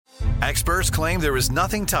Experts claim there is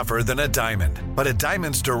nothing tougher than a diamond. But at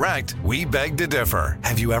Diamonds Direct, we beg to differ.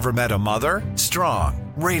 Have you ever met a mother?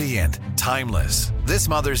 Strong, radiant, timeless. This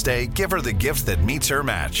Mother's Day, give her the gift that meets her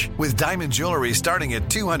match. With diamond jewelry starting at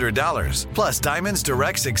 $200. Plus Diamonds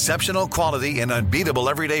Direct's exceptional quality and unbeatable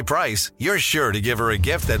everyday price, you're sure to give her a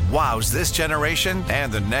gift that wows this generation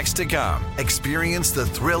and the next to come. Experience the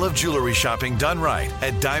thrill of jewelry shopping done right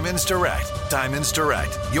at Diamonds Direct. Diamonds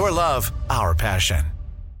Direct. Your love, our passion.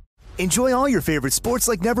 Enjoy all your favorite sports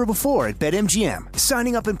like never before at BetMGM.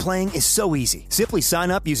 Signing up and playing is so easy. Simply sign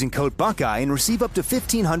up using code Buckeye and receive up to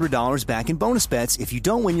 $1,500 back in bonus bets if you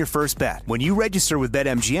don't win your first bet. When you register with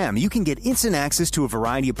BetMGM, you can get instant access to a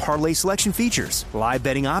variety of parlay selection features, live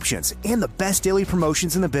betting options, and the best daily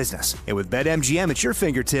promotions in the business. And with BetMGM at your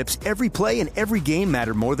fingertips, every play and every game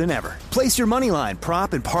matter more than ever. Place your moneyline,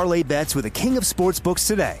 prop, and parlay bets with the king of sportsbooks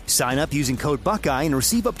today. Sign up using code Buckeye and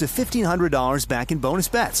receive up to $1,500 back in bonus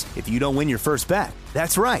bets if you don't win your first bet.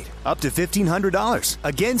 That's right, up to $1,500.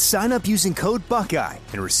 Again, sign up using code Buckeye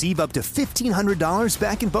and receive up to $1,500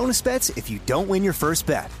 back in bonus bets if you don't win your first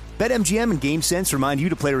bet. BetMGM and GameSense remind you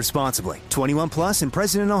to play responsibly. 21 plus and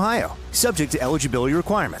present in Ohio. Subject to eligibility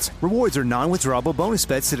requirements. Rewards are non-withdrawable bonus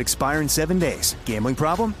bets that expire in 7 days. Gambling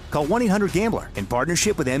problem? Call 1-800-GAMBLER in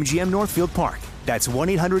partnership with MGM Northfield Park. That's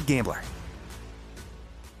 1-800-GAMBLER.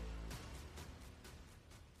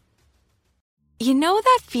 You know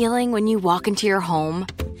that feeling when you walk into your home,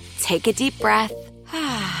 take a deep breath,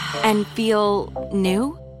 and feel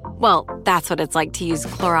new? Well, that's what it's like to use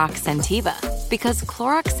Clorox Scentiva. Because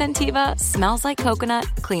Clorox Scentiva smells like coconut,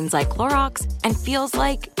 cleans like Clorox, and feels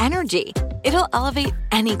like energy. It'll elevate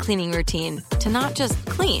any cleaning routine to not just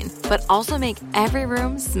clean, but also make every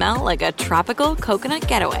room smell like a tropical coconut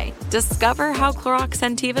getaway. Discover how Clorox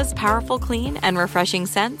Scentiva's powerful clean and refreshing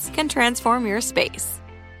scents can transform your space.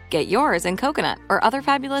 Get yours in coconut or other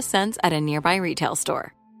fabulous scents at a nearby retail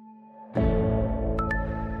store. From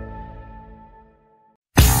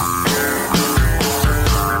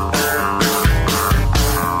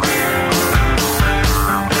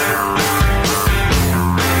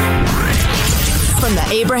the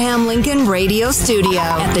Abraham Lincoln Radio Studio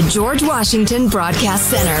at the George Washington Broadcast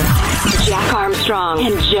Center, Jack Armstrong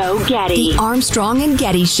and Joe Getty. The Armstrong and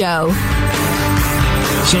Getty Show.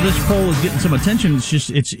 So this poll is getting some attention.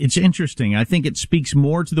 It's interesting. I think it speaks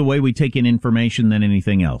more to the way we take in information than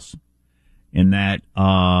anything else. In that,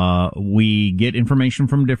 we get information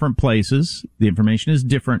from different places. The information is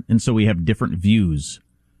different, and so we have different views.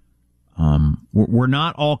 We're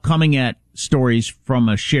not all coming at stories from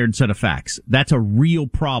a shared set of facts. That's a real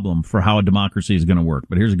problem for how a democracy is going to work.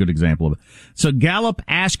 But here's a good example of it. So Gallup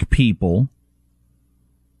asked people,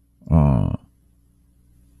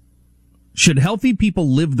 should healthy people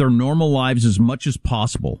live their normal lives as much as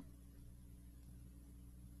possible?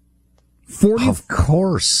 Of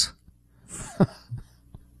course.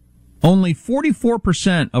 Only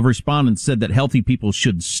 44% of respondents said that healthy people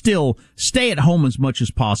should still stay at home as much as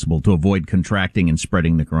possible to avoid contracting and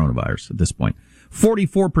spreading the coronavirus at this point.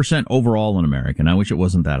 44% overall in America. And I wish it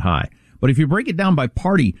wasn't that high. But if you break it down by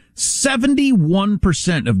party,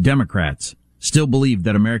 71% of Democrats still believe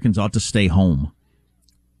that Americans ought to stay home.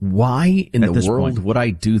 Why in the world would I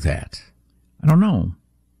do that? I don't know.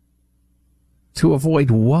 To avoid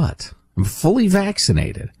what? I'm fully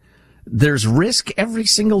vaccinated. There's risk every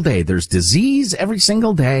single day. There's disease every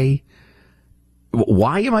single day.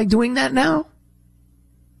 Why am I doing that now?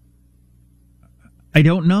 I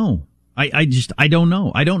don't know. I don't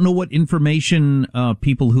know. I don't know what information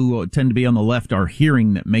people who tend to be on the left are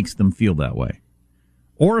hearing that makes them feel that way.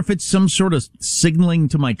 Or if it's some sort of signaling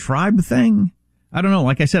to my tribe thing. I don't know.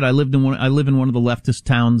 Like I said, I live in one of the leftist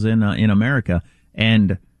towns in America,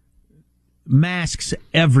 and masks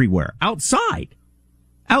everywhere. Outside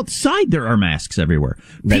there are masks everywhere.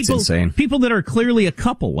 That's insane. People that are clearly a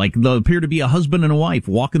couple, like they appear to be a husband and a wife,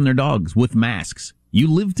 walking their dogs with masks.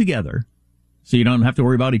 You live together, so you don't have to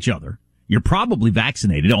worry about each other. You're probably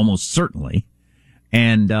vaccinated, almost certainly,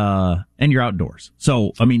 and you're outdoors.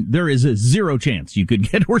 So, I mean, there is a zero chance you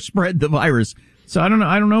could get or spread the virus. So I don't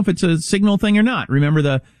know if it's a signal thing or not. Remember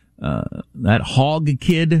that Hogg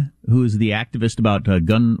kid who is the activist about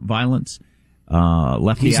gun violence?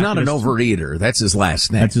 Lefty He's activist. not an overeater. That's his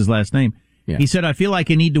last name. That's his last name. Yeah. He said, I feel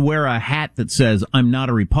like I need to wear a hat that says I'm not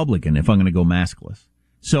a Republican if I'm going to go maskless.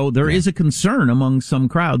 So there is a concern among some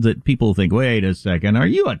crowds that people think, wait a second, are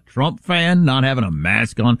you a Trump fan not having a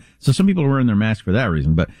mask on? So some people are wearing their mask for that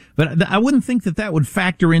reason. But I wouldn't think that would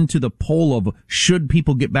factor into the poll of should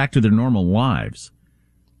people get back to their normal lives.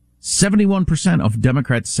 71% of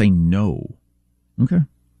Democrats say no. Okay.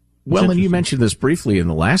 Well, and you mentioned this briefly in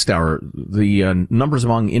the last hour. The numbers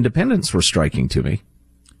among independents were striking to me.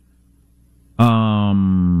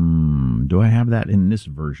 Do I have that in this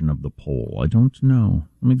version of the poll? I don't know.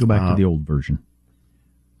 Let me go back to the old version.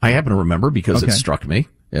 I happen to remember because it struck me.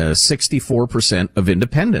 64% of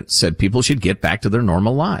independents said people should get back to their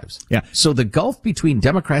normal lives. Yeah. So the gulf between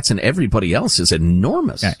Democrats and everybody else is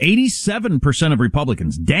enormous. Yeah, 87% of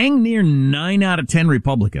Republicans, dang near 9 out of 10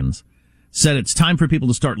 Republicans, said it's time for people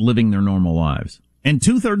to start living their normal lives. And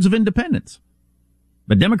 2/3 of independents.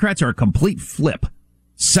 But Democrats are a complete flip.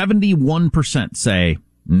 71% say,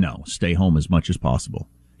 no, stay home as much as possible.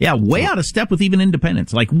 Yeah, way out of step with even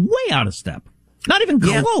independents. Like, way out of step. Not even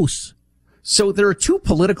close. So there are two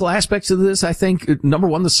political aspects of this, I think. Number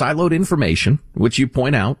one, the siloed information, which you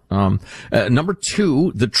point out. Number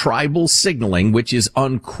two, the tribal signaling, which is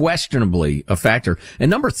unquestionably a factor. And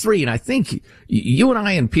number three, and I think you and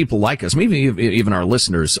I and people like us, maybe even our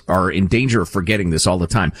listeners, are in danger of forgetting this all the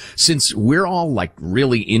time. Since we're all like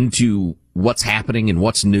really into what's happening and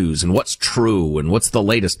what's news and what's true and what's the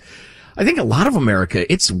latest. I think a lot of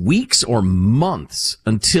America, it's weeks or months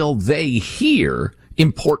until they hear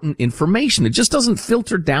important information. It just doesn't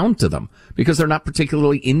filter down to them because they're not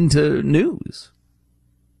particularly into news.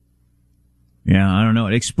 Yeah, I don't know.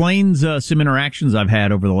 It explains some interactions I've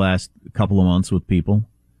had over the last couple of months with people.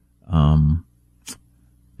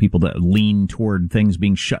 People that lean toward things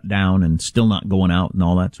being shut down and still not going out and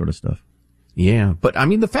all that sort of stuff. Yeah, but I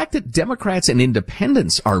mean, the fact that Democrats and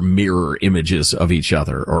independents are mirror images of each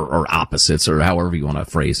other or opposites or however you want to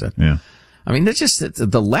phrase it. Yeah. I mean, that's just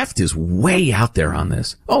the left is way out there on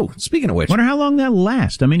this. Oh, speaking of which. Wonder how long that'll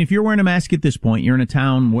last. I mean, if you're wearing a mask at this point, you're in a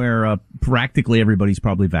town where practically everybody's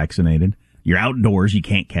probably vaccinated. You're outdoors. You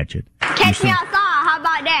can't catch it. Catch me outside. How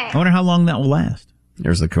about that? I wonder how long that will last.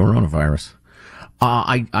 There's the coronavirus.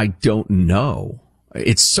 I don't know.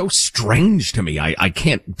 It's so strange to me. I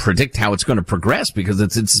can't predict how it's going to progress because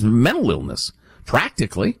it's mental illness,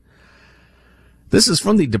 practically. This is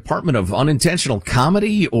from the Department of Unintentional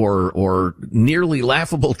Comedy or nearly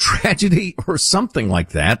laughable tragedy or something like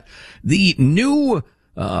that. The new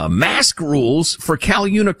mask rules for Cal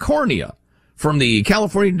Unicornia from the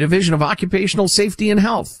California Division of Occupational Safety and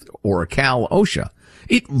Health, or Cal OSHA.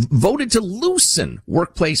 It voted to loosen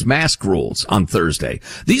workplace mask rules on Thursday.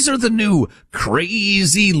 These are the new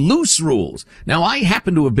crazy loose rules. Now, I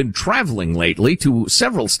happen to have been traveling lately to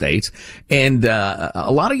several states, and a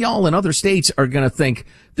lot of y'all in other states are going to think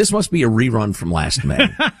this must be a rerun from last May.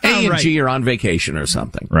 A&G are on vacation or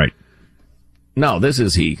something. Right. No, this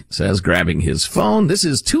is, he says, grabbing his phone. This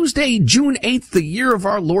is Tuesday, June 8th, the year of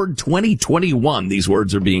our Lord 2021. These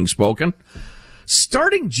words are being spoken.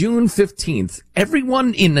 Starting June 15th,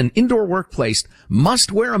 everyone in an indoor workplace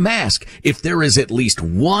must wear a mask if there is at least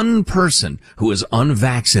one person who is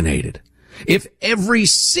unvaccinated. If every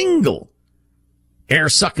single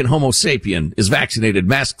air-sucking Homo sapien is vaccinated,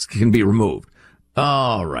 masks can be removed.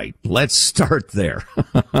 All right, let's start there.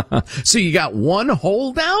 So you got one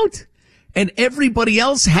holdout, and everybody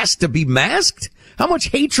else has to be masked? How much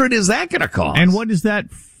hatred is that going to cause? And what is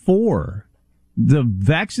that for? The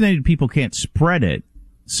vaccinated people can't spread it,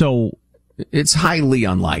 so it's highly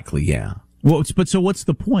unlikely, yeah. Well, but so what's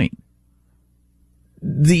the point?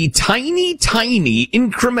 The tiny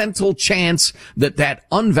incremental chance that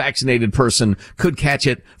unvaccinated person could catch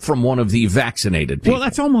it from one of the vaccinated people. Well,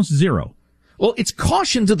 that's almost zero. Well, it's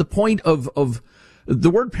caution to the point of the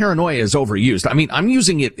word paranoia is overused. I mean, I'm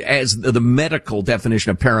using it as the medical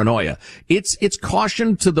definition of paranoia. It's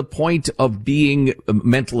caution to the point of being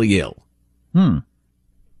mentally ill. That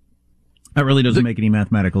really doesn't make any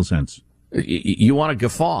mathematical sense. You want to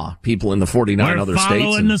guffaw people in the 49 other states. We're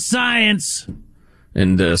following the science.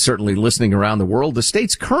 And certainly listening around the world, the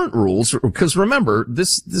state's current rules, because remember,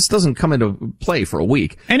 this doesn't come into play for a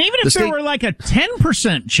week. And even if there were like a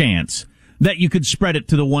 10% chance that you could spread it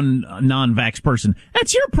to the one non-vax person,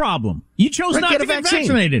 that's your problem. You chose not to get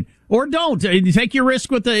vaccinated. Or don't. Take your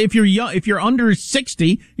risk with if you're under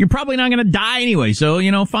 60, you're probably not going to die anyway. So,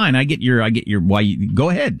 fine. I get your, go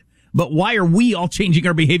ahead. But why are we all changing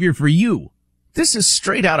our behavior for you? This is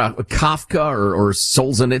straight out of Kafka or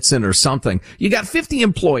Solzhenitsyn or something. You got 50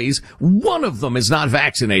 employees. One of them is not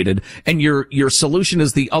vaccinated, and your solution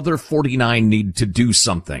is the other 49 need to do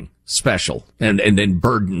something special and then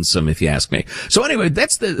burdensome, if you ask me. So anyway,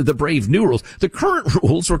 that's the brave new rules. The current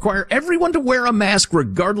rules require everyone to wear a mask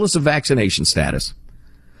regardless of vaccination status.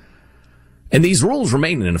 And these rules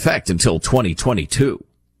remain in effect until 2022,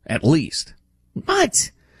 at least.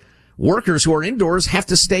 But workers who are indoors have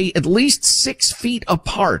to stay at least 6 feet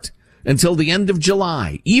apart until the end of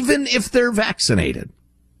July, even if they're vaccinated.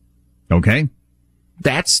 Okay.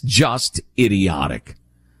 That's just idiotic.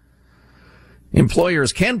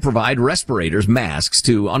 Employers can provide respirators, masks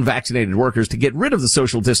to unvaccinated workers to get rid of the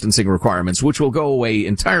social distancing requirements, which will go away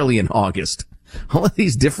entirely in August. All of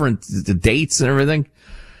these different dates and everything.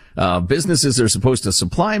 Businesses are supposed to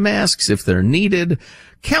supply masks if they're needed.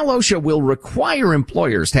 Cal OSHA will require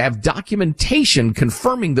employers to have documentation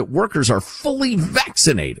confirming that workers are fully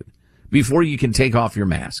vaccinated before you can take off your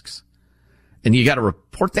masks. And you got to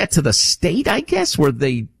report that to the state, I guess, where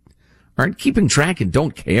they aren't keeping track and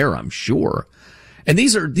don't care, I'm sure. And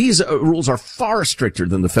these rules are far stricter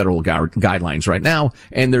than the federal guidelines right now,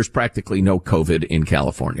 and there's practically no COVID in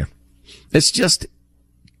California. It's just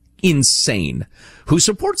insane. Who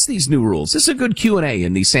supports these new rules? This is a good Q&A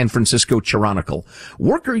in the San Francisco Chronicle.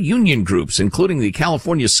 Worker union groups, including the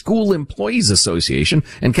California School Employees Association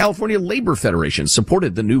and California Labor Federation,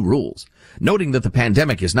 supported the new rules, noting that the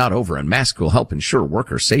pandemic is not over and masks will help ensure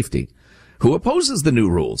worker safety. Who opposes the new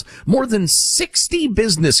rules? More than 60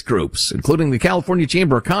 business groups, including the California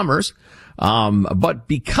Chamber of Commerce. But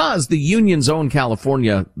because the unions own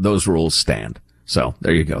California, those rules stand. So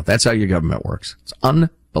there you go. That's how your government works. It's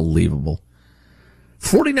unbelievable.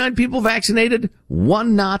 49 people vaccinated,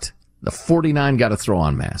 1 not. The 49 got to throw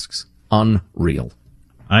on masks. Unreal.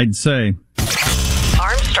 I'd say.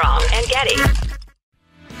 Armstrong and Getty.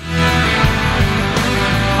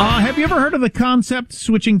 Have you ever heard of the concept,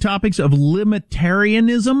 switching topics, of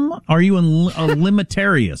limitarianism? Are you a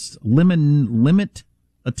limitarist?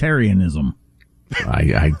 Limitarianism.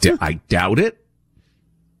 I doubt it.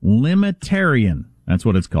 Limitarian. That's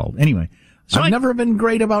what it's called. Anyway. So I've never been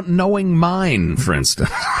great about knowing mine, for instance.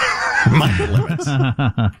 My limits.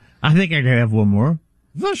 I think I could have one more.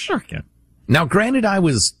 The second. Now, granted, I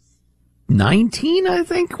was 19, I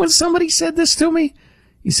think, when somebody said this to me.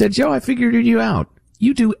 He said, Joe, I figured you out.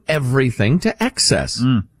 You do everything to excess.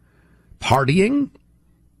 Partying,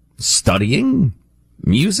 studying,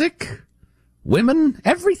 music, women,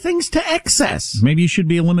 everything's to excess. Maybe you should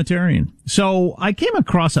be a limitarian. So I came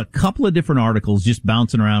across a couple of different articles just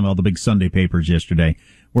bouncing around all the big Sunday papers yesterday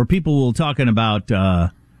where people were talking about, there's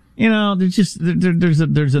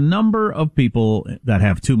a number of people that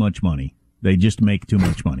have too much money. They just make too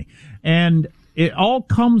much money. And it all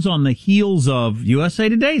comes on the heels of USA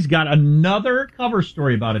Today's got another cover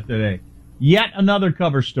story about it today. Yet another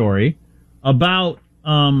cover story about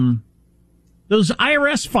those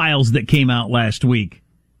IRS files that came out last week.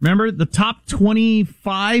 Remember the top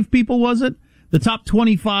 25 people, was it? The top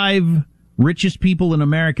 25 richest people in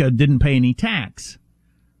America didn't pay any tax.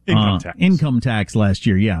 Income tax last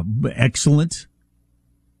year, yeah. Excellent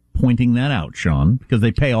pointing that out, Sean, because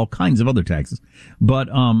they pay all kinds of other taxes. But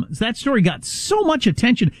that story got so much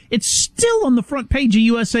attention. It's still on the front page of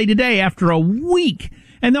USA Today after a week.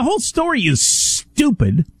 And the whole story is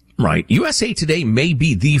stupid. Right. USA Today may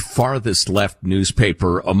be the farthest left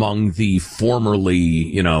newspaper among the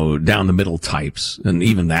formerly, down the middle types. And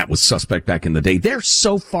even that was suspect back in the day. They're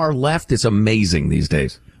so far left, it's amazing these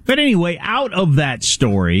days. But anyway, out of that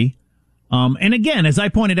story, and again, as I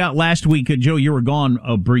pointed out last week, Joe, you were gone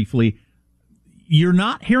briefly, you're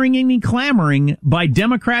not hearing any clamoring by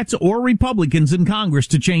Democrats or Republicans in Congress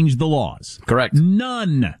to change the laws. Correct.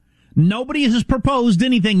 None. Nobody has proposed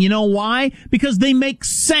anything. You know why? Because they make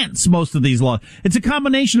sense, most of these laws. It's a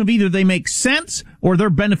combination of either they make sense or they're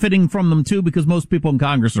benefiting from them too because most people in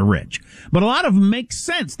Congress are rich. But a lot of them make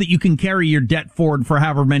sense that you can carry your debt forward for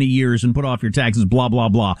however many years and put off your taxes, blah, blah,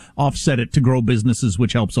 blah, offset it to grow businesses,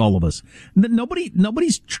 which helps all of us.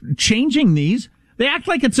 Nobody's changing these. They act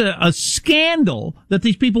like it's a scandal that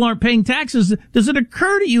these people aren't paying taxes. Does it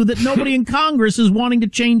occur to you that nobody in Congress is wanting to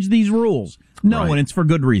change these rules? No, right. And it's for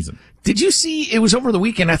good reason. Did you see, it was over the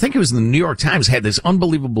weekend, I think it was in the New York Times, had this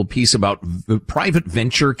unbelievable piece about private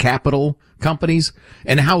venture capital companies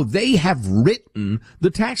and how they have written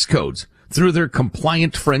the tax codes through their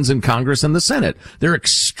compliant friends in Congress and the Senate. They're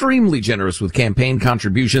extremely generous with campaign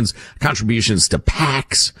contributions to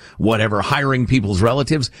PACs, whatever, hiring people's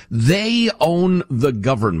relatives. They own the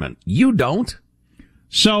government. You don't.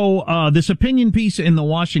 So, this opinion piece in the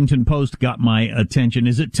Washington Post got my attention.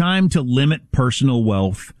 Is it time to limit personal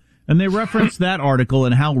wealth? And they reference that article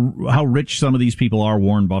and how rich some of these people are,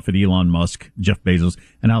 Warren Buffett, Elon Musk, Jeff Bezos,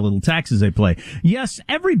 and how little taxes they pay. Yes,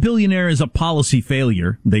 every billionaire is a policy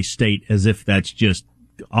failure, they state, as if that's just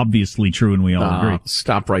obviously true and we all agree.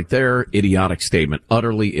 Stop right there. Idiotic statement.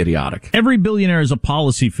 Utterly idiotic. Every billionaire is a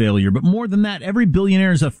policy failure, but more than that, every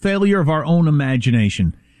billionaire is a failure of our own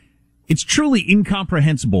imagination. It's truly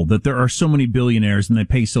incomprehensible that there are so many billionaires and they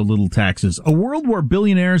pay so little taxes. A world where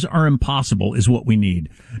billionaires are impossible is what we need.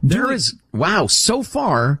 So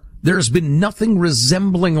far, There's been nothing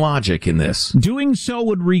resembling logic in this. Doing so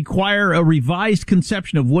would require a revised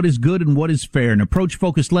conception of what is good and what is fair, an approach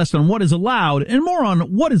focused less on what is allowed and more on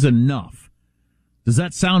what is enough. Does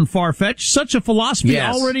that sound far-fetched? Such a philosophy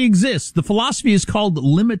already exists. The philosophy is called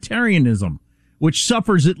limitarianism, which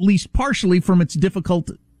suffers at least partially from its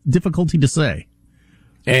difficulty to say.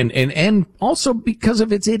 And also because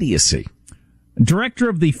of its idiocy. Director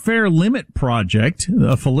of the Fair Limit Project,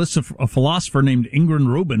 a philosopher named Ingrid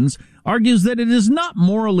Rubens, argues that it is not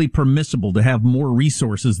morally permissible to have more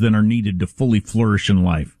resources than are needed to fully flourish in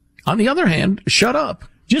life. On the other hand, shut up.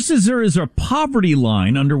 Just as there is a poverty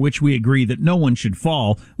line under which we agree that no one should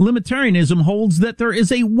fall, limitarianism holds that there is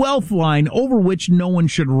a wealth line over which no one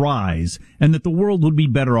should rise, and that the world would be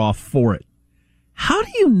better off for it. How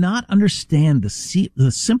do you not understand the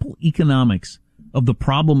simple economics of the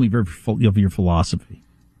problem of your philosophy?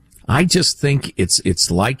 I just think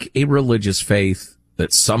it's like a religious faith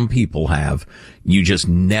that some people have. You just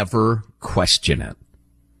never question it.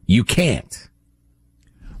 You can't.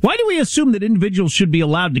 Why do we assume that individuals should be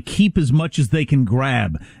allowed to keep as much as they can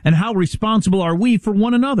grab? And how responsible are we for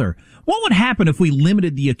one another? What would happen if we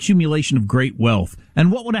limited the accumulation of great wealth?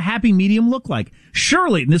 And what would a happy medium look like?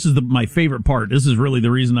 Surely, and this is my favorite part, this is really the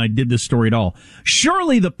reason I did this story at all.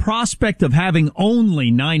 Surely the prospect of having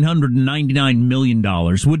only $999 million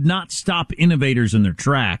would not stop innovators in their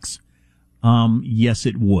tracks. Yes,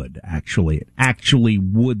 it would, actually. It actually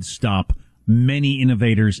would stop many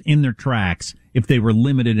innovators in their tracks if they were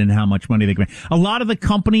limited in how much money they could make. A lot of the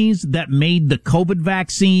companies that made the COVID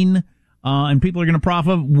vaccine, and people are going to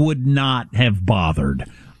profit, would not have bothered.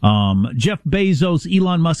 Jeff Bezos,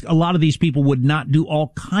 Elon Musk, a lot of these people would not do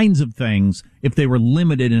all kinds of things if they were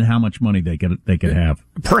limited in how much money they could have.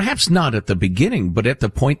 Perhaps not at the beginning, but at the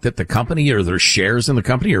point that the company or their shares in the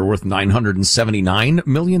company are worth $979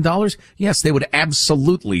 million, yes, they would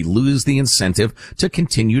absolutely lose the incentive to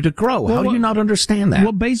continue to grow. How do you not understand that?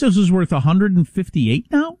 Well, Bezos is worth 158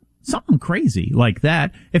 now? Something crazy like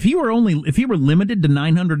that. If he were limited to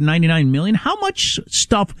 999 million, how much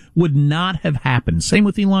stuff would not have happened? Same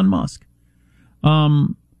with Elon Musk.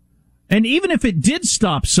 And even if it did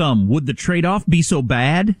stop some, would the trade-off be so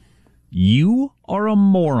bad? You are a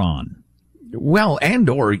moron. Well,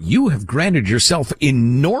 or you have granted yourself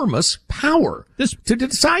enormous power to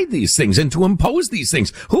decide these things and to impose these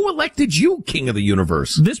things. Who elected you king of the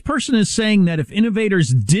universe? This person is saying that if innovators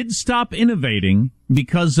did stop innovating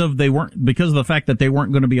because of the fact that they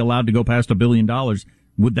weren't going to be allowed to go past $1 billion,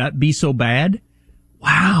 would that be so bad?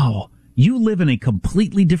 Wow. You live in a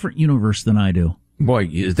completely different universe than I do. Boy,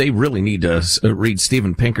 they really need to read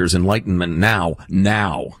Steven Pinker's Enlightenment Now.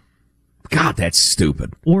 God, that's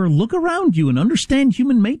stupid. Or look around you and understand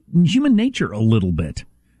human nature a little bit.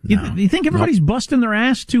 No. You think everybody's busting their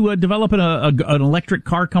ass to develop an electric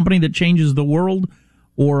car company that changes the world,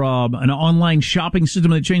 or an online shopping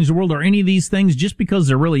system that changes the world, or any of these things just because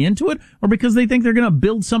they're really into it, or because they think they're going to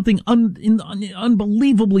build something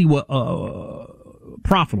unbelievably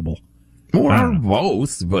profitable? Or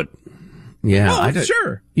both, but... Yeah,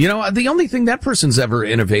 sure. You know, the only thing that person's ever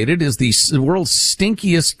innovated is the world's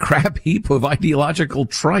stinkiest crap heap of ideological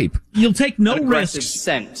tripe. You'll take no risks.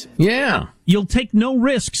 Yeah. You'll take no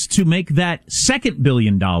risks to make that second $1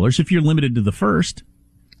 billion if you're limited to the first.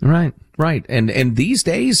 Right. And these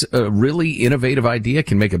days, a really innovative idea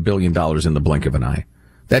can make $1 billion in the blink of an eye.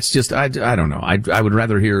 That's just, I don't know. I would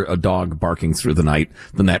rather hear a dog barking through the night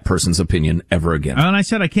than that person's opinion ever again. And I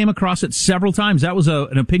said I came across it several times. That was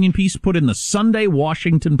an opinion piece put in the Sunday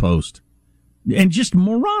Washington Post. And just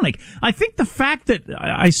moronic. I think the fact that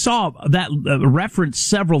I saw that reference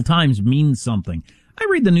several times means something. I've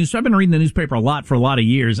been reading the newspaper a lot for a lot of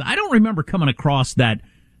years. I don't remember coming across that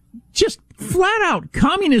just flat out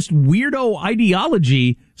communist weirdo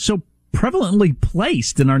ideology so prevalently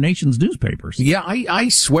placed in our nation's newspapers. Yeah, I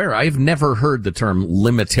swear I've never heard the term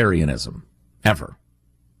limitarianism. Ever.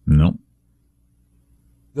 No.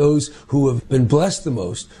 Those who have been blessed the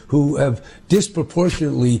most, who have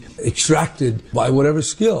disproportionately extracted by whatever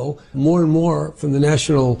skill more and more from the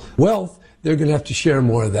national wealth, they're going to have to share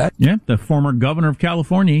more of that. Yeah, the former governor of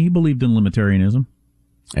California, he believed in limitarianism.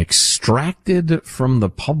 Extracted from the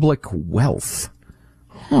public wealth.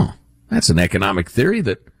 That's an economic theory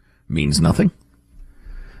that means nothing.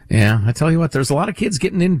 Yeah, I tell you what, there's a lot of kids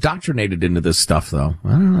getting indoctrinated into this stuff, though.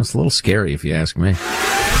 I don't know, it's a little scary if you ask me.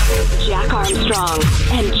 Jack Armstrong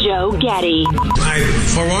and Joe Getty. I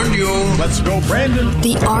forewarned you. Let's go, Brandon.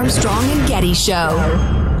 The Armstrong and Getty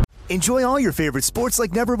Show. Enjoy all your favorite sports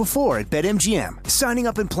like never before at BetMGM. Signing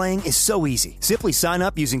up and playing is so easy. Simply sign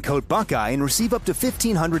up using code Buckeye and receive up to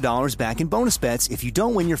 $1,500 back in bonus bets if you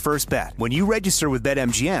don't win your first bet. When you register with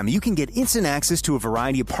BetMGM, you can get instant access to a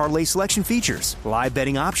variety of parlay selection features, live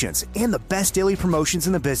betting options, and the best daily promotions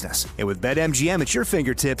in the business. And with BetMGM at your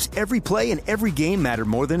fingertips, every play and every game matter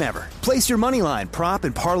more than ever. Place your moneyline, prop,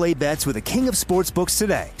 and parlay bets with the king of sportsbooks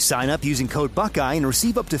today. Sign up using code Buckeye and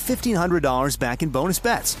receive up to $1,500 back in bonus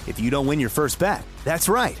bets if you don't win your first bet. That's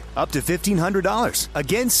right, up to $1,500.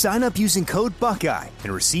 Again, sign up using code Buckeye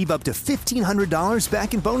and receive up to $1,500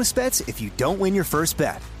 back in bonus bets if you don't win your first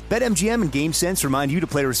bet. BetMGM and GameSense remind you to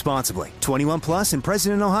play responsibly. 21 plus and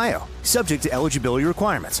present in Ohio. Subject to eligibility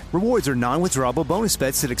requirements. Rewards are non-withdrawable bonus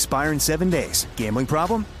bets that expire in 7 days. Gambling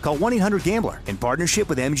problem? Call 1-800-GAMBLER in partnership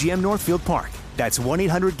with MGM Northfield Park. That's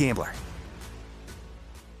 1-800-GAMBLER.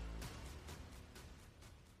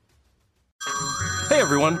 Hey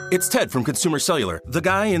everyone, it's Ted from Consumer Cellular, the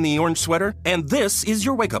guy in the orange sweater, and this is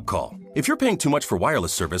your wake-up call. If you're paying too much for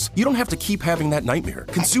wireless service, you don't have to keep having that nightmare.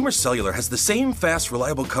 Consumer Cellular has the same fast,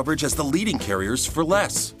 reliable coverage as the leading carriers for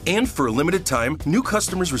less. And for a limited time, new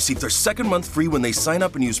customers receive their second month free when they sign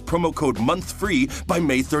up and use promo code MONTHFREE by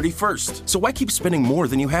May 31st. So why keep spending more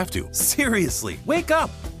than you have to? Seriously, wake up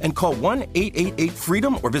and call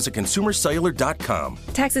 1-888-FREEDOM or visit consumercellular.com.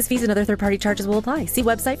 Taxes, fees, and other third-party charges will apply. See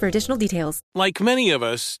website for additional details. Like many of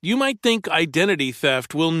us, you might think identity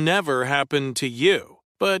theft will never happen to you.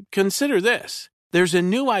 But consider this. There's a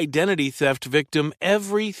new identity theft victim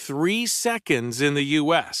every 3 seconds in the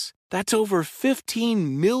U.S. That's over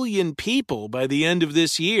 15 million people by the end of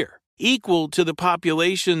this year, equal to the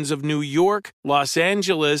populations of New York, Los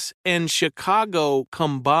Angeles, and Chicago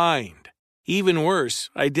combined. Even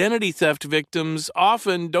worse, identity theft victims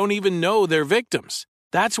often don't even know they're victims.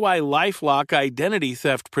 That's why LifeLock Identity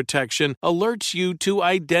Theft Protection alerts you to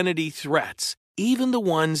identity threats, even the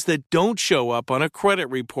ones that don't show up on a credit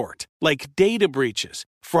report, like data breaches,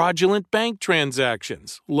 fraudulent bank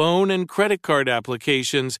transactions, loan and credit card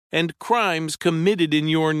applications, and crimes committed in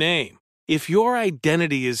your name. If your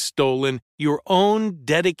identity is stolen, your own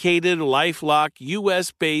dedicated LifeLock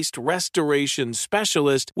US-based restoration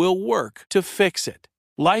specialist will work to fix it.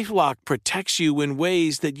 LifeLock protects you in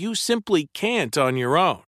ways that you simply can't on your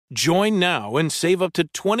own. Join now and save up to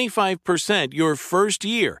 25% your first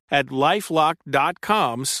year at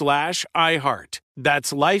LifeLock.com/iHeart.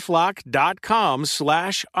 That's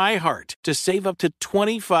LifeLock.com/iHeart to save up to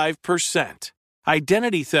 25%.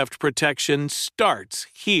 Identity theft protection starts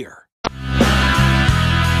here.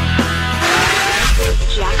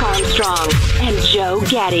 Jack Armstrong and Joe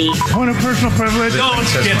Getty. Point of personal privilege. Don't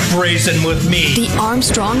get brazen with me. The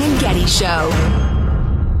Armstrong and Getty Show.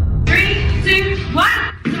 3, 2, 1.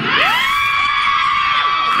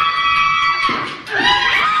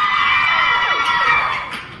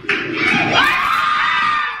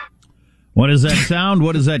 What is that sound?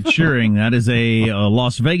 What is that cheering? That is a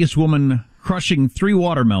Las Vegas woman crushing 3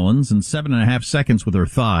 watermelons in 7.5 seconds with her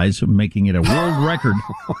thighs, making it a world record.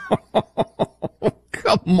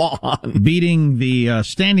 Come on. Beating the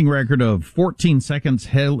standing record of 14 seconds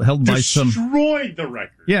held by some... Destroyed the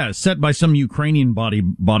record. Yeah, set by some Ukrainian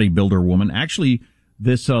bodybuilder woman. Actually,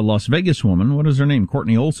 this Las Vegas woman, what is her name?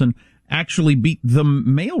 Courtney Olson, actually beat the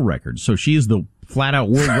male record. So she is the flat-out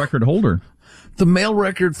world record holder. The male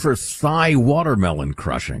record for thigh watermelon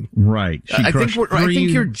crushing. Right. I think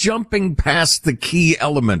you're jumping past the key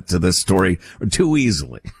element to this story too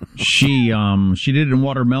easily. She did it in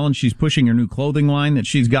watermelon. She's pushing her new clothing line that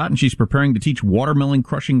she's got, and she's preparing to teach watermelon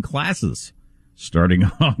crushing classes starting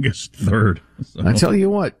August 3rd. So. I tell you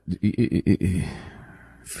what,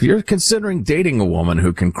 if you're considering dating a woman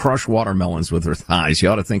who can crush watermelons with her thighs, you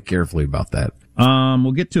ought to think carefully about that.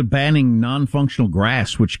 We'll get to banning non-functional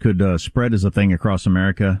grass, which could spread as a thing across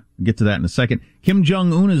America. We'll get to that in a second. Kim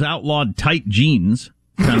Jong-un has outlawed tight jeans.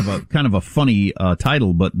 Kind of a funny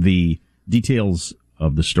title, but the details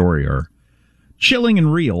of the story are chilling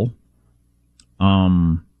and real.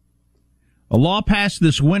 A law passed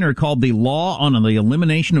this winter called the Law on the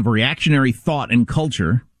Elimination of Reactionary Thought and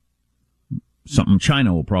Culture. Something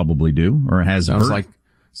China will probably do, or has. Sounds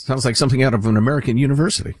like something out of an American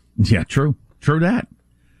university. Yeah, true. True that.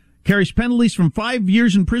 Carries penalties from 5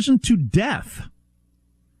 years in prison to death.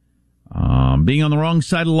 Being on the wrong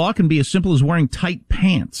side of the law can be as simple as wearing tight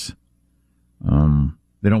pants.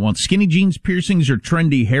 They don't want skinny jeans, piercings, or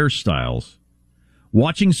trendy hairstyles.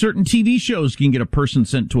 Watching certain TV shows can get a person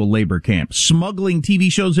sent to a labor camp. Smuggling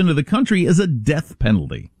TV shows into the country is a death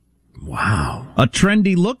penalty. Wow. A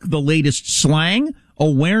trendy look, the latest slang,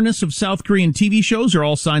 awareness of South Korean TV shows are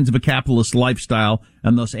all signs of a capitalist lifestyle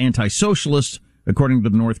and thus anti-socialist, according to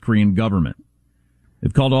the North Korean government.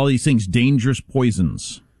 They've called all these things dangerous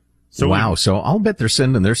poisons. So I'll bet they're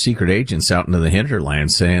sending their secret agents out into the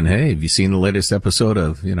hinterland saying, hey, have you seen the latest episode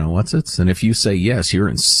of, what's it? And if you say yes, you're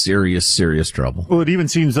in serious, serious trouble. Well, it even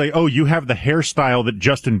seems like, you have the hairstyle that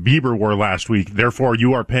Justin Bieber wore last week. Therefore,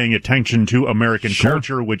 you are paying attention to American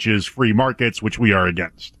culture, which is free markets, which we are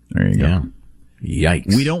against. There you go.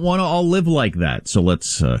 Yikes. We don't want to all live like that, so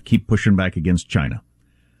let's keep pushing back against China.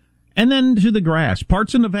 And then to the grass.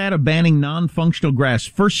 Parts of Nevada banning non-functional grass.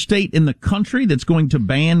 First state in the country that's going to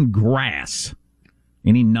ban grass.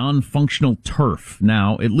 Any non-functional turf.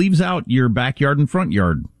 Now, it leaves out your backyard and front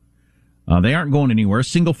yard. They aren't going anywhere.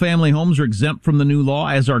 Single-family homes are exempt from the new law,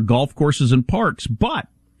 as are golf courses and parks. But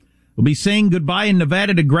we'll be saying goodbye in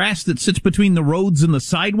Nevada to grass that sits between the roads and the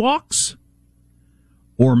sidewalks.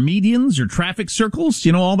 Or medians or traffic circles.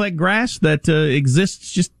 All that grass that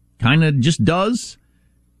exists just does.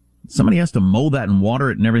 Somebody has to mow that and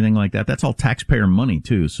water it and everything like that. That's all taxpayer money,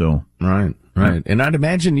 too, so. Right. And I'd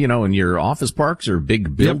imagine, in your office parks or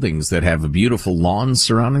big buildings that have beautiful lawns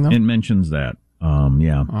surrounding them. It mentions that.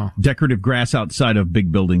 Decorative grass outside of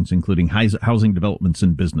big buildings, including housing developments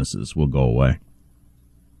and businesses, will go away.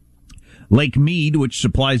 Lake Mead, which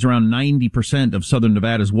supplies around 90% of southern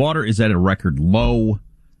Nevada's water, is at a record low.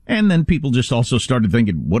 And then people just also started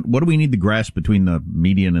thinking, what do we need the grass between the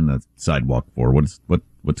median and the sidewalk for?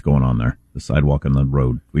 What's going on there? The sidewalk and the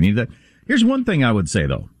road. We need that. Here's one thing I would say,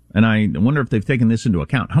 though, and I wonder if they've taken this into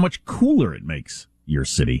account, how much cooler it makes your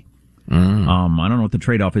city. I don't know what the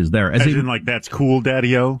trade-off is there. As in, that's cool,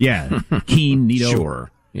 Daddy-O? Yeah. Keen, neato.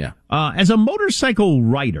 Sure. Yeah. As a motorcycle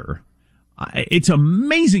rider, it's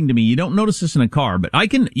amazing to me. You don't notice this in a car, but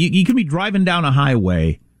you can be driving down a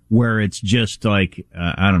highway where it's just like,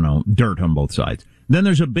 dirt on both sides. Then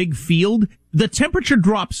there's a big field. The temperature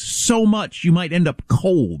drops so much you might end up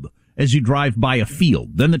cold as you drive by a field.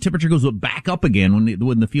 Then the temperature goes back up again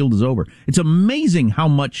when the field is over. It's amazing how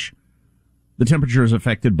much the temperature is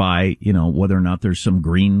affected by, whether or not there's some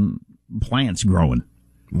green plants growing.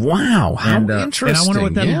 Wow, how interesting. And I wonder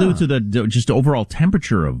what that'll do to the just overall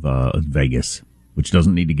temperature of Vegas, which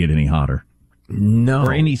doesn't need to get any hotter. No.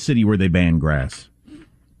 Or any city where they ban grass.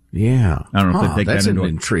 Yeah. I don't know if they take that's that into an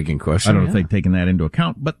intriguing question. I don't know if they've taken that into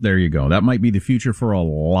account, but there you go. That might be the future for a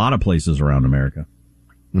lot of places around America.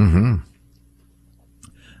 Mm-hmm.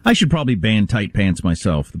 I should probably ban tight pants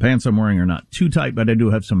myself. The pants I'm wearing are not too tight, but I do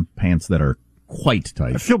have some pants that are quite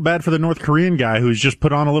tight. I feel bad for the North Korean guy who's just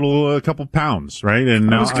put on a couple pounds, right?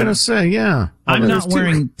 And I was going to say, yeah. I'm not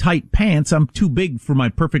wearing tight pants. I'm too big for my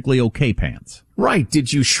perfectly okay pants. Right.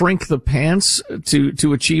 Did you shrink the pants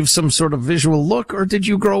to achieve some sort of visual look, or did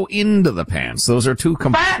you grow into the pants? Those are two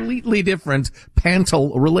completely different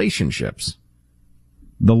pantal relationships.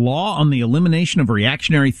 The law on the elimination of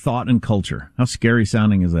reactionary thought and culture. How scary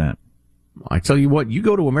sounding is that? I tell you what, you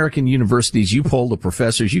go to American universities, you poll the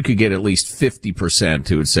professors, you could get at least 50%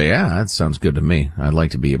 who would say, that sounds good to me. I'd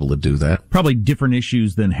like to be able to do that. Probably different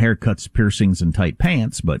issues than haircuts, piercings, and tight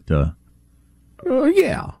pants, but,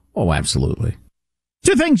 yeah. Oh, absolutely.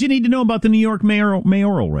 2 things you need to know about the New York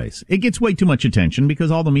mayoral race. It gets way too much attention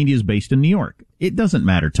because all the media is based in New York. It doesn't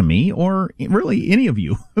matter to me or really any of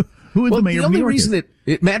you. Who is the mayor of New York? The only reason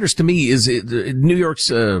it matters to me is New York's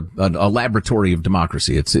a laboratory of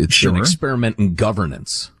democracy. It's an experiment in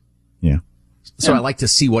governance. Yeah. So I like to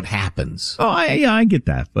see what happens. Oh, I get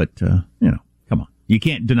that, but come on. You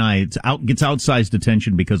can't deny gets outsized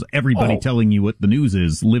attention because everybody telling you what the news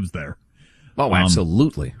is lives there. Oh,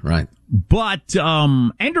 absolutely. Right. But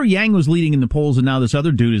Andrew Yang was leading in the polls, and now this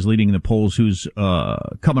other dude is leading in the polls who's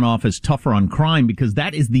coming off as tougher on crime because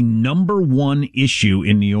that is the number one issue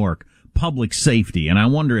in New York, public safety. And I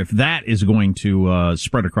wonder if that is going to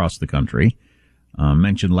spread across the country.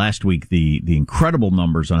 Mentioned last week the incredible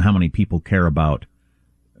numbers on how many people care about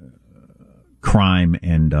crime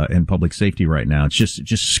and public safety right now. It's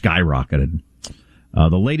just skyrocketed.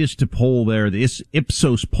 The latest poll there, the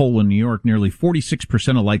Ipsos poll in New York, nearly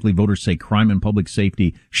 46% of likely voters say crime and public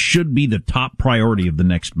safety should be the top priority of the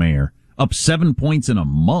next mayor, up 7 points in a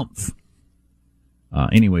month.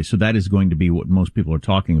 Anyway, so that is going to be what most people are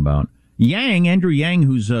talking about. Andrew Yang,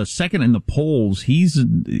 who's second in the polls, he's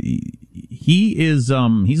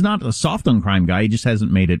not a soft on crime guy. He just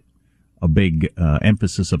hasn't made it a big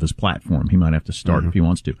emphasis of his platform. He might have to start if he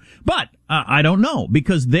wants to. But I don't know,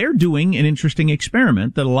 because they're doing an interesting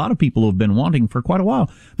experiment that a lot of people have been wanting for quite a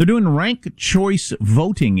while. They're doing ranked choice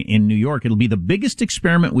voting in New York. It'll be the biggest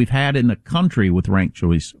experiment we've had in the country with ranked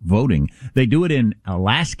choice voting. They do it in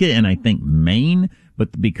Alaska and I think Maine,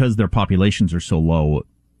 but because their populations are so low,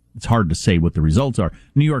 it's hard to say what the results are.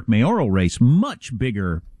 New York mayoral race, much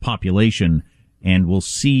bigger population, and we'll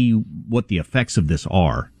see what the effects of this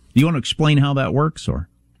are. Do you want to explain how that works, or?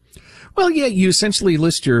 Well, yeah, you essentially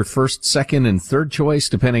list your first, second, and third choice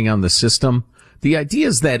depending on the system. The idea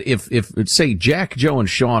is that if say Jack, Joe, and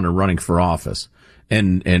Sean are running for office,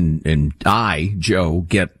 and I, Joe,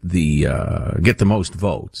 get the most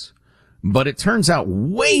votes, but it turns out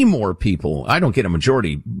way more people, I don't get a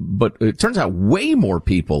majority, but it turns out way more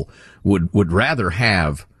people would rather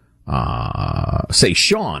have, say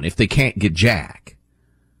Sean if they can't get Jack.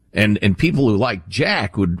 And people who like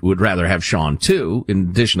Jack would rather have Sean too, in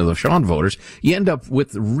addition to the Sean voters. You end up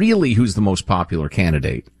with really who's the most popular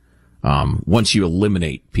candidate, once you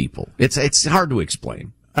eliminate people. It's hard to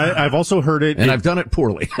explain. I've also heard it. And I've done it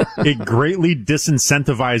poorly. It greatly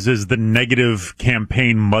disincentivizes the negative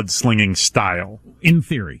campaign mudslinging style. In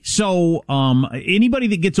theory. So, anybody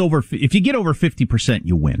that gets if you get over 50%,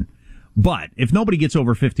 you win. But if nobody gets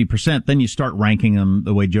over 50%, then you start ranking them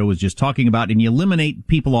the way Joe was just talking about, and you eliminate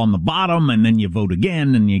people on the bottom, and then you vote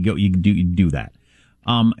again, and you do that.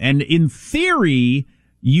 And in theory,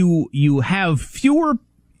 you have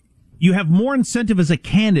more incentive as a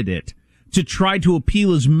candidate to try to appeal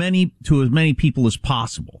to as many people as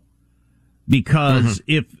possible. Because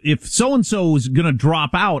if so-and-so is going to drop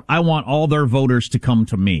out, I want all their voters to come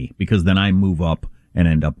to me, because then I move up and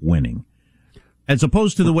end up winning. As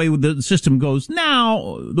opposed to the way the system goes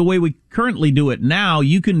now, the way we currently do it now,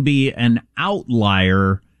 you can be an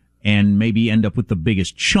outlier and maybe end up with the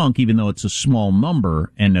biggest chunk, even though it's a small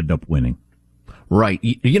number, and end up winning. Right.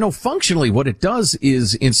 Functionally, what it does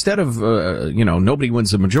is instead of, nobody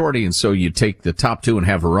wins the majority, and so you take the top two and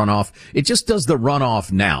have a runoff, it just does the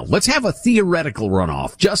runoff now. Let's have a theoretical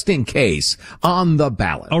runoff, just in case, on the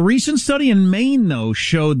ballot. A recent study in Maine, though,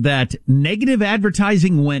 showed that negative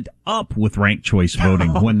advertising went up with ranked choice voting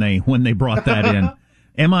when they brought that in.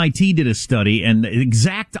 MIT did a study, and the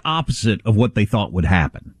exact opposite of what they thought would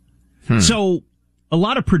happen. So, a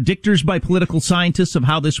lot of predictors by political scientists of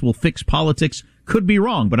how this will fix politics could be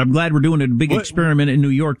wrong, but I'm glad we're doing a big experiment in New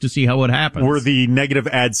York to see how it happens. Were the negative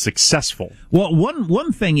ads successful? Well,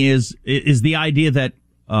 one thing is the idea that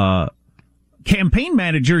campaign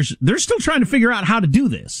managers, they're still trying to figure out how to do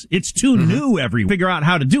this. It's too new figure out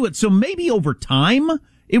how to do it. So maybe over time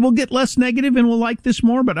it will get less negative and we'll like this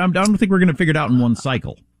more, but I don't think we're going to figure it out in one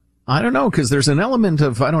cycle. I don't know, because there's an element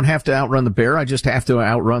of I don't have to outrun the bear, I just have to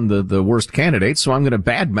outrun the worst candidate, so I'm going to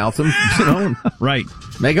badmouth them, and right,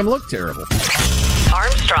 make them look terrible.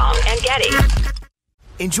 Armstrong and Getty.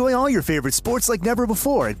 Enjoy all your favorite sports like never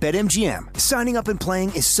before at BetMGM. Signing up and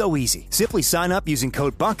playing is so easy. Simply sign up using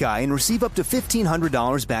code Buckeye and receive up to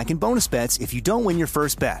 $1,500 back in bonus bets if you don't win your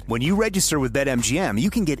first bet. When you register with BetMGM,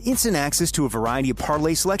 you can get instant access to a variety of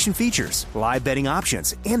parlay selection features, live betting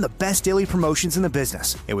options, and the best daily promotions in the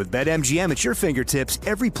business. And with BetMGM at your fingertips,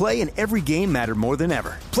 every play and every game matter more than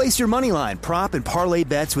ever. Place your moneyline, prop, and parlay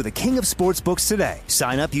bets with the king of sportsbooks today.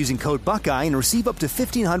 Sign up using code Buckeye and receive up to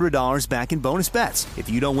 $1,500 back in bonus bets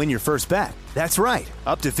if you don't win your first bet. That's right,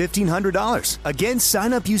 up to $1,500. Again,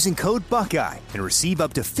 sign up using code Buckeye and receive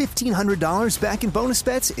up to $1,500 back in bonus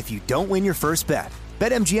bets if you don't win your first bet.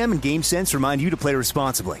 BetMGM and GameSense remind you to play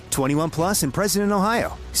responsibly. 21 plus and present in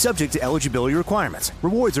Ohio. Subject to eligibility requirements.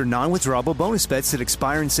 Rewards are non-withdrawable bonus bets that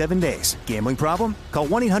expire in 7 days. Gambling problem? Call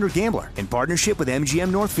 1-800-GAMBLER in partnership with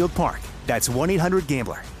MGM Northfield Park. That's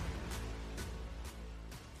 1-800-GAMBLER.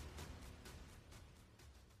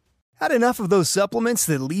 Had enough of those supplements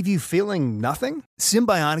that leave you feeling nothing?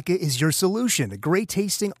 Symbiotica is your solution to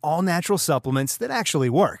great-tasting, all-natural supplements that actually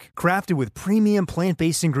work. Crafted with premium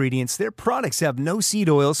plant-based ingredients, their products have no seed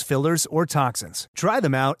oils, fillers, or toxins. Try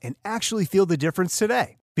them out and actually feel the difference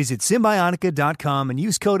today. Visit Symbiotica.com and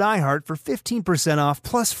use code IHEART for 15% off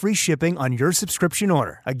plus free shipping on your subscription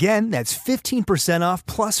order. Again, that's 15% off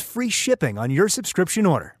plus free shipping on your subscription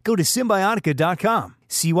order. Go to Symbiotica.com.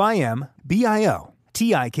 CYMBIOTIKA.com.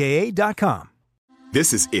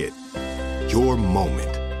 This is it. Your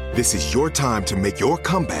moment. This is your time to make your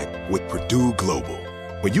comeback with Purdue Global.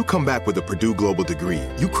 When you come back with a Purdue Global degree,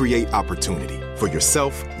 you create opportunity for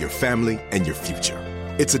yourself, your family, and your future.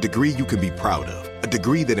 It's a degree you can be proud of, a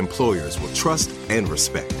degree that employers will trust and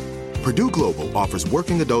respect. Purdue Global offers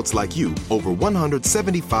working adults like you over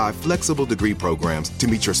 175 flexible degree programs to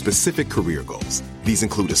meet your specific career goals. These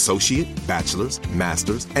include associate, bachelor's,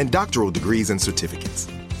 master's, and doctoral degrees and certificates.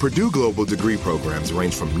 Purdue Global degree programs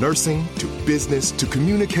range from nursing to business to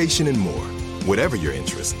communication and more. Whatever your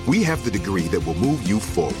interest, we have the degree that will move you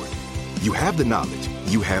forward. You have the knowledge,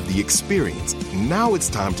 you have the experience. Now it's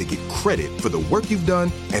time to get credit for the work you've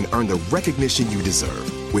done and earn the recognition you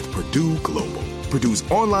deserve with Purdue Global, Purdue's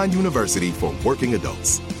online university for working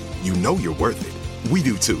adults. You know you're worth it. We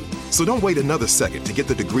do too. So don't wait another second to get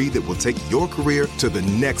the degree that will take your career to the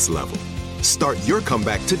next level. Start your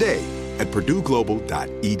comeback today at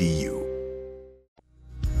PurdueGlobal.edu.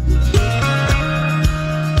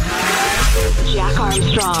 Jack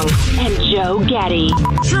Armstrong and Joe Getty.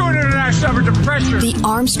 True international effort to pressure. The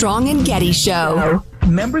Armstrong and Getty Show.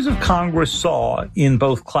 Members of Congress saw in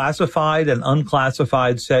both classified and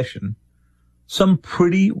unclassified session some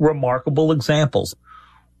pretty remarkable examples.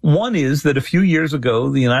 One is that a few years ago,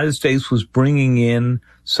 the United States was bringing in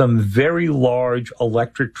some very large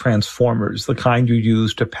electric transformers, the kind you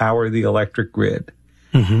use to power the electric grid.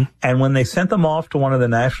 Mm-hmm. And when they sent them off to one of the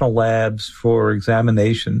national labs for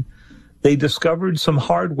examination, they discovered some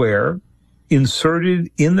hardware inserted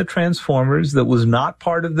in the transformers that was not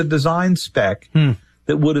part of the design spec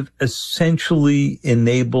that would have essentially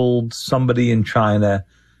enabled somebody in China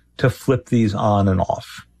to flip these on and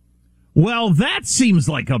off. Well, that seems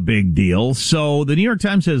like a big deal. So the New York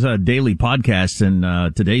Times has a daily podcast,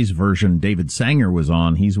 and today's version, David Sanger was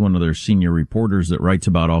on. He's one of their senior reporters that writes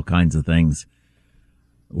about all kinds of things,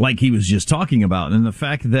 like he was just talking about. And the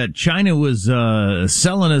fact that China was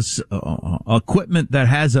selling us equipment that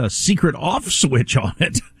has a secret off switch on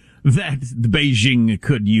it that Beijing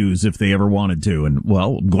could use if they ever wanted to. And,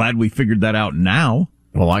 well, glad we figured that out now.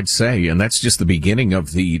 Well, I'd say, and that's just the beginning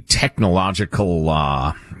of the technological,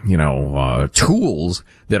 tools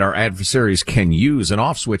that our adversaries can use. An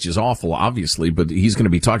off switch is awful, obviously, but he's going to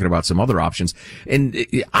be talking about some other options. And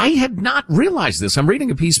I had not realized this. I'm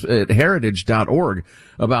reading a piece at heritage.org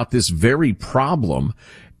about this very problem.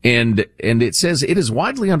 And it says it is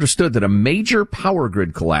widely understood that a major power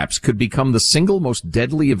grid collapse could become the single most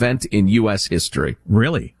deadly event in U.S. history.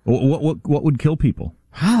 Really? What would kill people?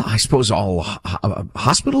 Well, I suppose all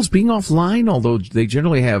hospitals being offline, although they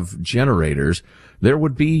generally have generators. There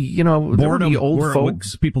would be, boredom, old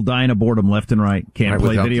folks. People dying of boredom left and right. Can't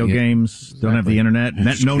play video games. Exactly. Don't have the internet.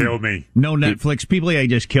 Kill me. No Netflix. People,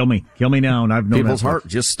 just kill me. Kill me now. And I've no People's Netflix. Heart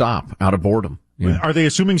just stop out of boredom. Yeah. Are they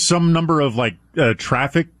assuming some number of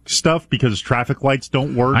traffic stuff because traffic lights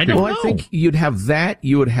don't work? I think you'd have that.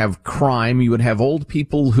 You would have crime. You would have old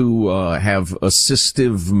people who have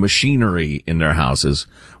assistive machinery in their houses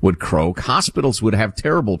would croak. Hospitals would have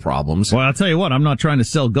terrible problems. Well, I'll tell you what. I'm not trying to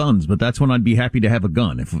sell guns, but that's when I'd be happy to have a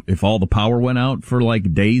gun. If all the power went out for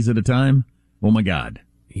days at a time. Oh my God.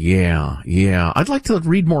 Yeah. I'd like to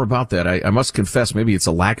read more about that. I must confess, maybe it's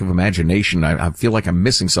a lack of imagination. I feel like I'm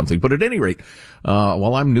missing something. But at any rate,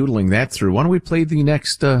 while I'm noodling that through, why don't we play the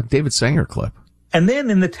next David Sanger clip? And then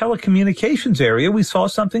in the telecommunications area, we saw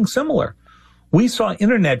something similar. We saw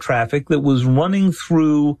internet traffic that was running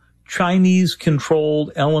through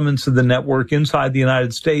Chinese-controlled elements of the network inside the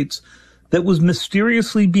United States that was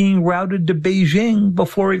mysteriously being routed to Beijing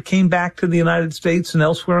before it came back to the United States and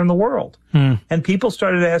elsewhere in the world. And people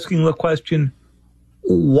started asking the question,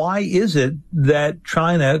 why is it that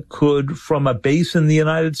China could, from a base in the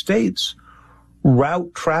United States,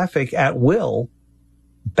 route traffic at will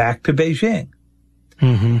back to Beijing?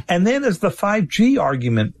 Mm-hmm. And then as the 5G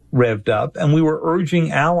argument revved up and we were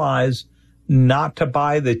urging allies not to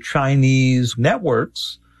buy the Chinese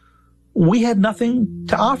networks, we had nothing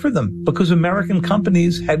to offer them because American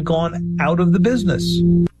companies had gone out of the business.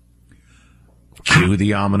 Cue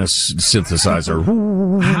the ominous synthesizer.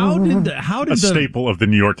 How did a staple of the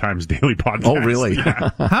New York Times daily podcast? Oh, really?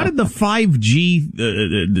 How did the 5G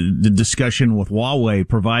the discussion with Huawei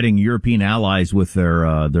providing European allies with their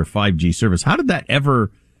 5G service? How did that ever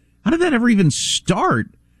even start?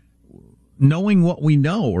 Knowing what we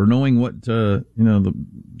know, or knowing what the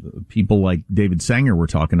people like David Sanger were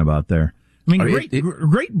talking about there. I mean,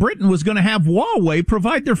 Great Britain was going to have Huawei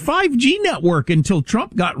provide their 5G network until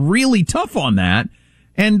Trump got really tough on that,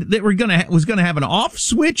 and they were was going to have an off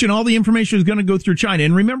switch, and all the information was going to go through China.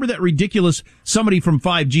 And remember that ridiculous somebody from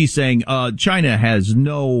 5G saying China has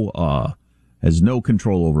no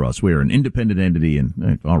control over us. We are an independent entity,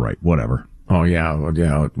 and all right, whatever. Oh, yeah,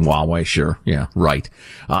 Huawei, sure. Yeah, right.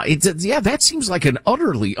 That seems like an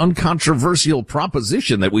utterly uncontroversial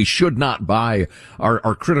proposition that we should not buy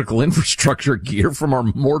our critical infrastructure gear from our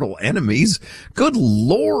mortal enemies. Good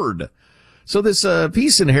Lord. So this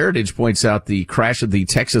piece in Heritage points out the crash of the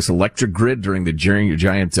Texas electric grid during the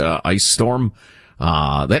giant ice storm.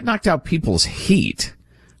 That knocked out people's heat,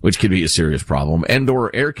 which could be a serious problem,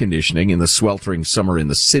 and/or air conditioning in the sweltering summer in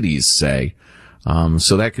the cities, say.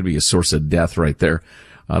 So that could be a source of death right there.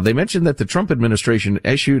 They mentioned that the Trump administration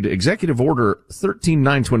issued Executive Order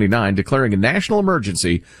 13929 declaring a national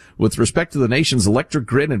emergency with respect to the nation's electric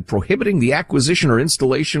grid and prohibiting the acquisition or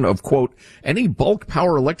installation of, quote, any bulk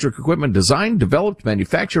power electric equipment designed, developed,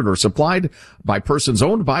 manufactured, or supplied by persons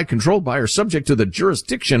owned by, controlled by, or subject to the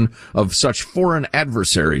jurisdiction of such foreign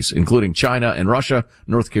adversaries, including China and Russia,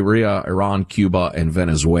 North Korea, Iran, Cuba, and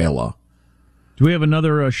Venezuela. Do we have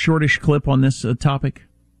another shortish clip on this topic?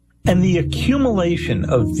 And the accumulation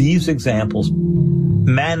of these examples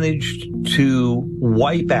managed to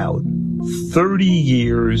wipe out 30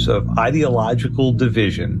 years of ideological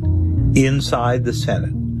division inside the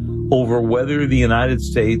Senate over whether the United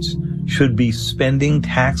States should be spending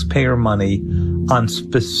taxpayer money on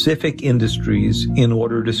specific industries in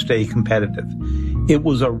order to stay competitive. It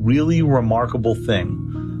was a really remarkable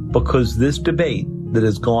thing because this debate that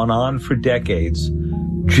has gone on for decades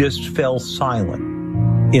just fell silent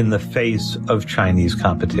in the face of Chinese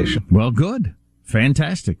competition. Well, good.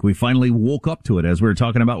 Fantastic. We finally woke up to it, as we were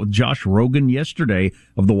talking about with Josh Rogan yesterday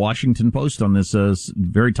of the Washington Post on this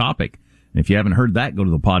very topic. And if you haven't heard that, go to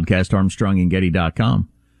the podcast, ArmstrongandGetty.com,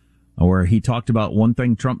 where he talked about one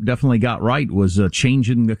thing Trump definitely got right was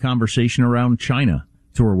changing the conversation around China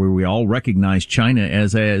to where we all recognize China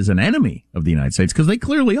as an enemy of the United States, because they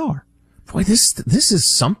clearly are. Boy, this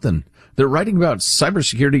is something. They're writing about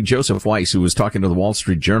cybersecurity Joseph Weiss, who was talking to the Wall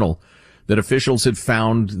Street Journal, that officials had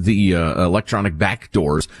found the electronic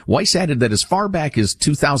backdoors. Weiss added that as far back as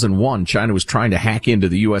 2001, China was trying to hack into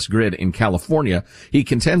the U.S. grid in California. He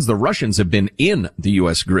contends the Russians have been in the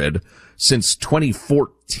U.S. grid since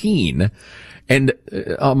 2014. And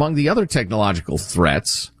among the other technological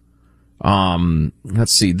threats,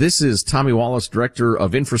 let's see. This is Tommy Wallace, Director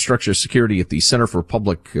of Infrastructure Security at the Center for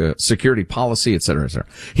Public Security Policy, et cetera, et cetera.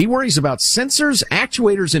 He worries about sensors,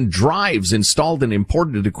 actuators, and drives installed in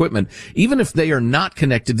imported equipment, even if they are not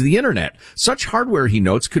connected to the internet. Such hardware, he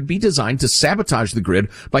notes, could be designed to sabotage the grid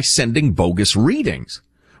by sending bogus readings,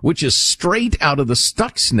 which is straight out of the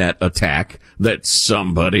Stuxnet attack that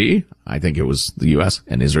somebody, I think it was the U.S.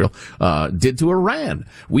 and Israel, did to Iran.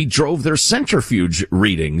 We drove their centrifuge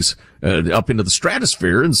readings up into the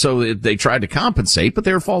stratosphere, and so they tried to compensate, but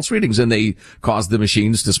they were false readings, and they caused the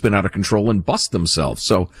machines to spin out of control and bust themselves.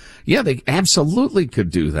 So, yeah, they absolutely could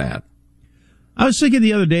do that. I was thinking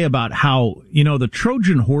the other day about how, the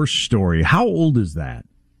Trojan horse story, how old is that?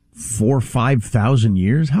 4,000 or 5,000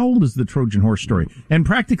 years? How old is the Trojan horse story? And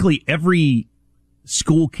practically every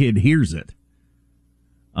school kid hears it.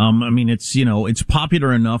 It's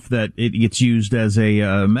popular enough that it gets used as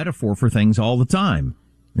a metaphor for things all the time.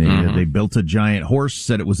 They built a giant horse,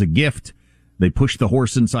 said it was a gift. They pushed the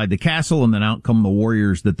horse inside the castle, and then out come the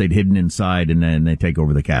warriors that they'd hidden inside, and then they take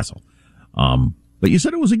over the castle. But you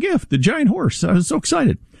said it was a gift, the giant horse. I was so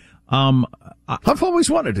excited. I've always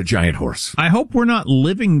wanted a giant horse. I hope we're not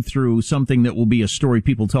living through something that will be a story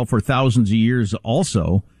people tell for thousands of years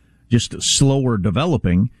also, just slower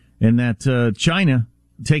developing, and that China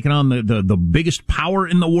taking on the biggest power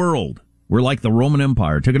in the world. We're like the Roman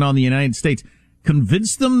Empire, taking on the United States,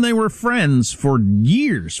 convinced them they were friends for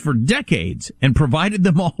years, for decades, and provided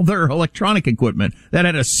them all their electronic equipment that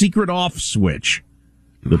had a secret off switch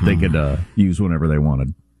that they could use whenever they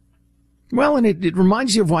wanted. Well, and it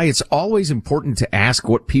reminds you of why it's always important to ask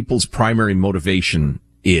what people's primary motivation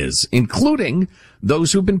is, including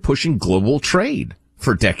those who've been pushing global trade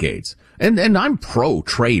for decades. And I'm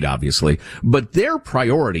pro-trade, obviously, but their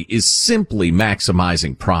priority is simply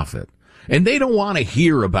maximizing profit. And they don't want to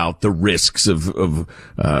hear about the risks of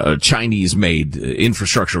Chinese-made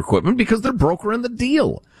infrastructure equipment because they're brokering the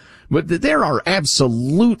deal. But there are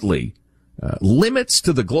absolutely limits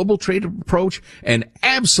to the global trade approach and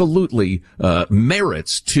absolutely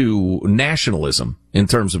merits to nationalism in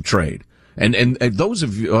terms of trade. And those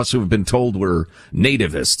of us who have been told we're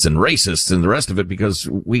nativists and racists and the rest of it because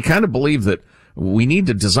we kind of believe that we need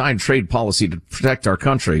to design trade policy to protect our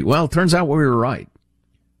country. Well, it turns out we were right.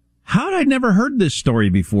 How had I never heard this story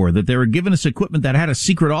before, that they were giving us equipment that had a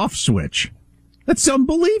secret off switch? That's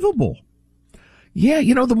unbelievable. Yeah,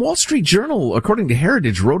 the Wall Street Journal, according to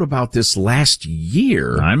Heritage, wrote about this last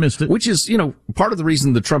year. I missed it. Which is, part of the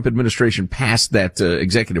reason the Trump administration passed that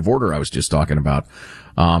executive order I was just talking about.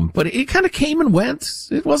 But it kind of came and went.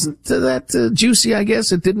 It wasn't that juicy, I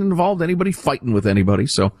guess. It didn't involve anybody fighting with anybody,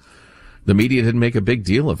 so the media didn't make a big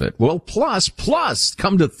deal of it. Well, plus,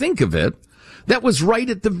 come to think of it, that was right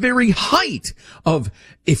at the very height of,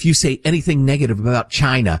 if you say anything negative about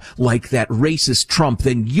China, like that racist Trump,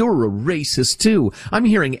 then you're a racist too. I'm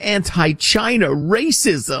hearing anti-China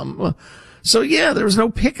racism. So yeah, there was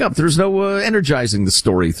no pickup. There was no energizing the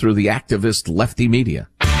story through the activist lefty media.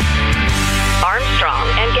 Armstrong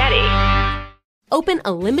and Open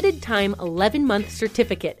a limited-time 11-month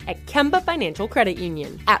certificate at Kemba Financial Credit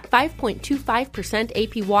Union. At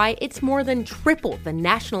 5.25% APY, it's more than triple the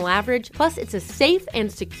national average, plus it's a safe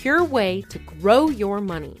and secure way to grow your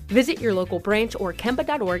money. Visit your local branch or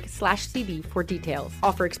kemba.org/cd for details.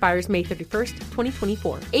 Offer expires May 31st,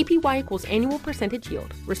 2024. APY equals annual percentage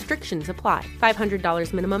yield. Restrictions apply.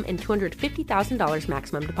 $500 minimum and $250,000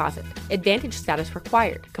 maximum deposit. Advantage status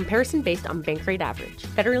required. Comparison based on bank rate average.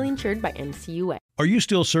 Federally insured by NCUA. Are you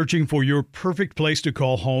still searching for your perfect place to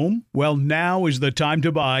call home? Well, now is the time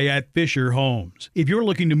to buy at Fisher Homes. If you're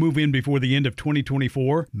looking to move in before the end of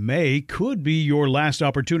 2024, May could be your last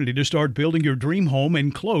opportunity to start building your dream home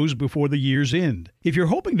and close before the year's end. If you're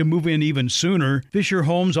hoping to move in even sooner, Fisher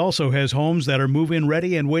Homes also has homes that are move-in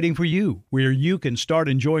ready and waiting for you, where you can start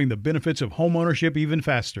enjoying the benefits of homeownership even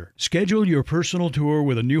faster. Schedule your personal tour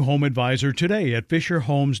with a new home advisor today at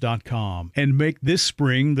FisherHomes.com and make this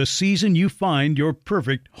spring the season you find your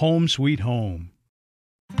perfect home sweet home.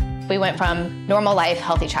 We went from normal life,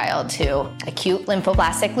 healthy child to acute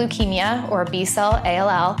lymphoblastic leukemia or B-cell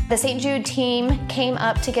ALL. The St. Jude team came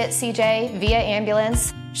up to get CJ via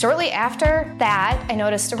ambulance. Shortly after that, I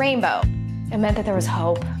noticed a rainbow. It meant that there was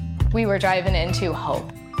hope. We were driving into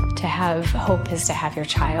hope. To have hope is to have your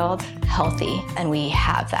child healthy, and we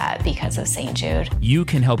have that because of St. Jude. You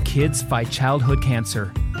can help kids fight childhood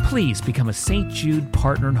cancer. Please become a St. Jude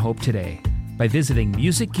Partner in Hope today by visiting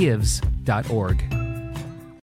musicgives.org.